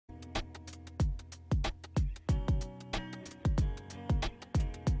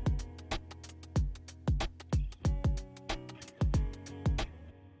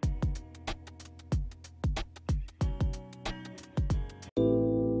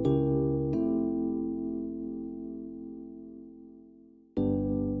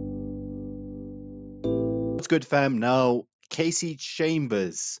good, fam? Now, Kasey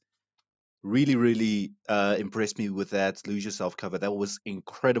Chambers really impressed me with that Lose Yourself cover. That was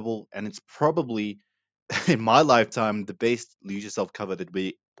incredible, and it's probably in my lifetime the best Lose Yourself cover that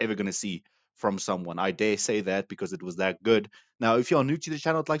we're ever going to see from someone. I dare say that because it was that good. Now, if you're new to the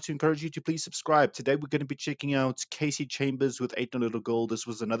channel, I'd like to encourage you to please subscribe. Today, we're going to be checking out Kasey Chambers with 8 No Little Girl. This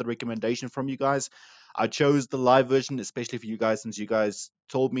was another recommendation from you guys. I chose the live version, especially for you guys, since you guys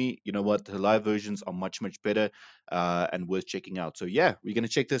told me, you know what, the live versions are much better and worth checking out. So, yeah, we're going to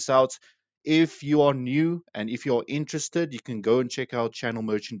check this out. If you are new and if you're interested, you can go and check out channel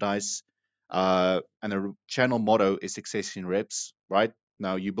merchandise. And the channel motto is success in reps, right?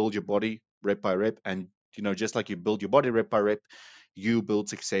 Now you build your body rep by rep, and just like you build your body rep by rep, you build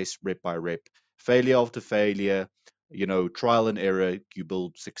success rep by rep. Failure after failure, trial and error, you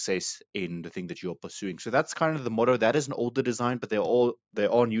build success in the thing that you're pursuing. So that's kind of the motto. That is an older design, but there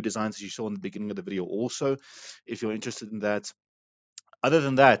are new designs as you saw in the beginning of the video also, if you're interested in that. Other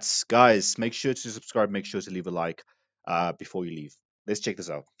than that, guys, make sure to subscribe, make sure to leave a like before you leave. Let's check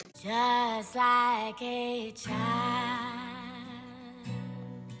this out. Just like a child,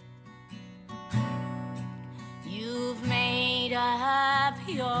 you've made up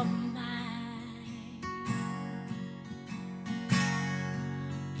your mind.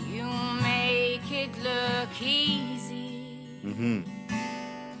 You make it look easy to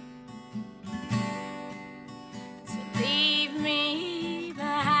leave me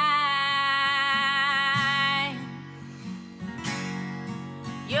behind.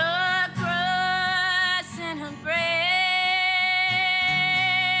 You're crossing her bridge.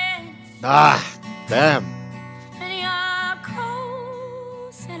 Ah, damn. And you're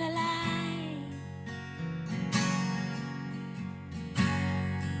close and alive.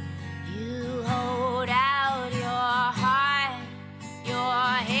 You hold out your heart, your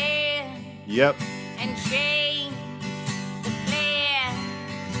hand, Yep. and change the plan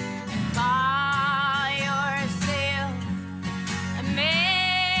and call yourself a man.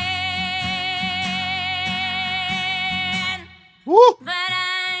 Woo! But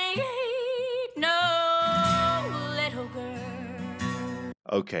I ain't no little girl.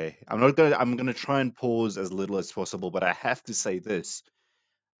 Okay, I'm gonna try and pause as little as possible, but I have to say this.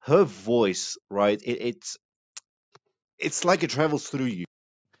 Her voice, right? It's like it travels through you.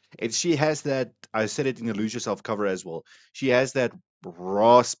 She has that, I said it in the Lose Yourself cover as well. She has that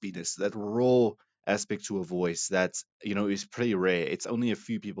raspiness, that raw aspect to her voice that, is pretty rare. It's only a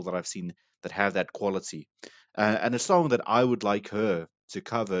few people that I've seen that have that quality. And a song that I would like her to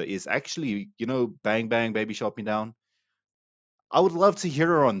cover is actually, Bang Bang Baby Shot Me Down. I would love to hear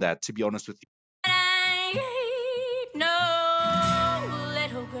her on that, to be honest with you. But I ain't no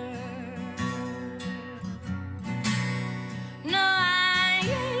little girl. No, I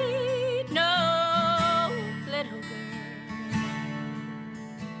ain't no little girl.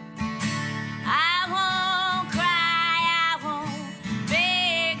 I won't cry, I won't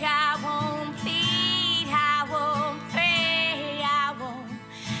beg, I won't plead, I won't pray, I won't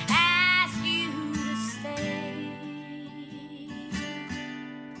ask you to stay.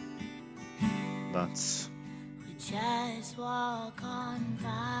 Nuts. We just walk on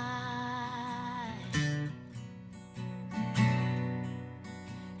by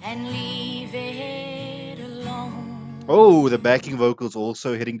and leave it alone. Oh, the backing vocals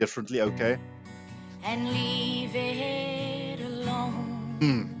also hitting differently. Okay. And leave it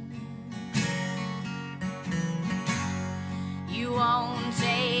alone. You won't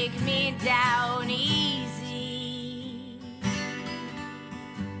take me down easy,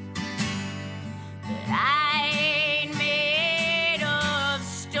 but I ain't made of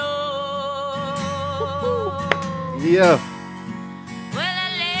stone. Yeah. Well, a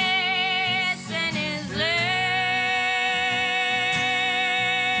lesson is learned,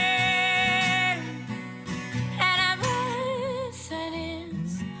 and a lesson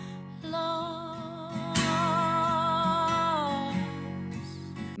is lost.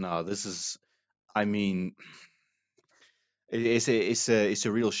 No, this is, I mean, it's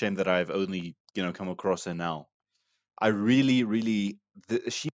a real shame that I've only, come across her now. I really,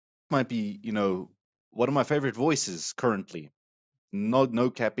 she might be, one of my favorite voices currently. No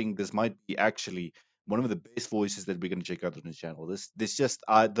capping. This might be actually one of the best voices that we're going to check out on the channel. This just,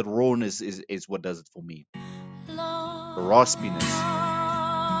 the rawness is what does it for me. The raspiness.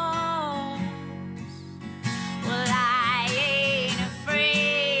 Well, I ain't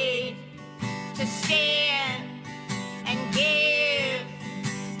afraid to stand and give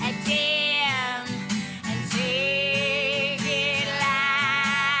a damn and take it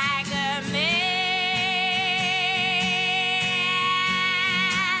like a man.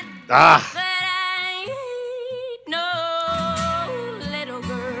 Ah! But I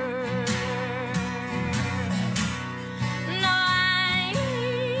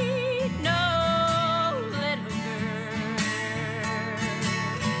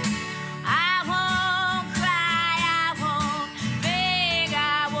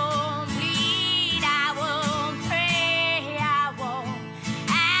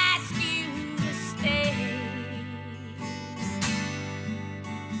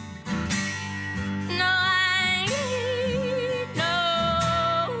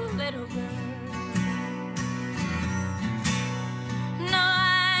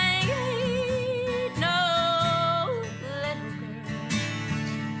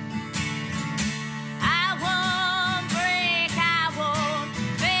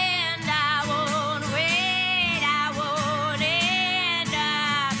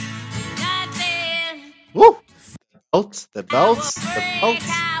belt, the I won't belt, the break, belt.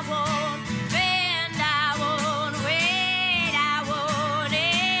 I won't bend, I won't wait, I won't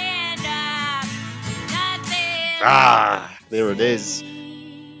end up with nothing Ah, to there it say. is.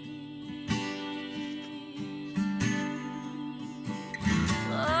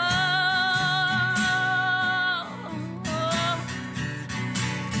 Oh,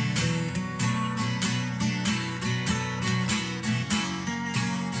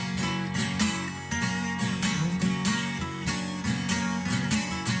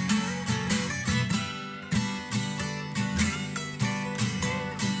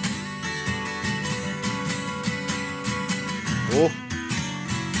 Oh,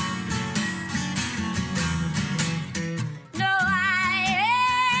 no, I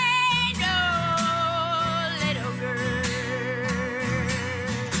ain't no little girl.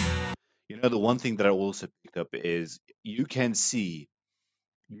 you know, the one thing that I also picked up is you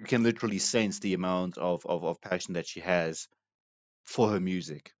can literally sense the amount of passion that she has for her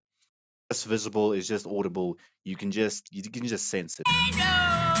music. It's visible, it's just audible. You can just sense it. Ain't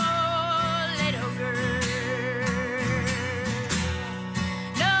no little girl.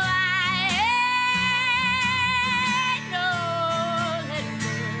 No, I ain't no little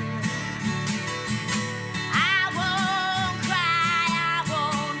girl. I won't cry, I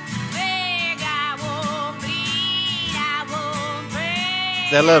won't beg, I won't bleed, I won't pray,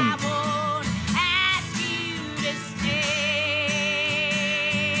 Tell I him. won't ask you to stay.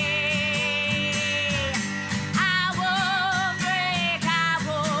 I won't break, I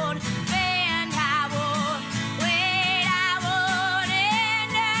won't bend, I won't wait, I won't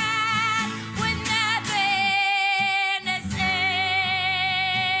end up with nothing to say.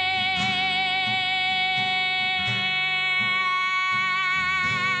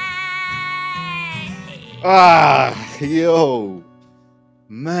 Ah, yo,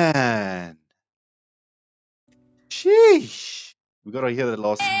 man. Sheesh. We gotta hear the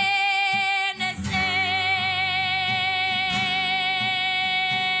last.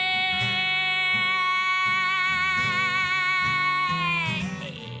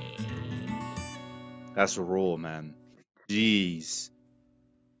 That's raw, man. Jeez.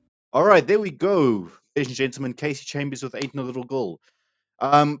 All right, there we go. Ladies and gentlemen, Kasey Chambers with Ain't No Little Girl.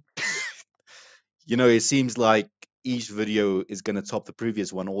 Um, you know, it seems like each video is gonna top the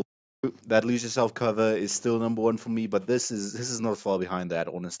previous one. Although that Lose Yourself cover is still number one for me, but this is not far behind that,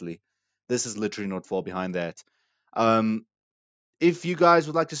 honestly. This is literally not far behind that. Um, if you guys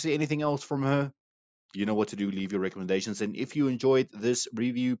would like to see anything else from her, you know what to do. Leave your recommendations. And if you enjoyed this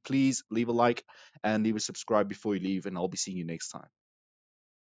review, please leave a like and leave a subscribe before you leave. And I'll be seeing you next time.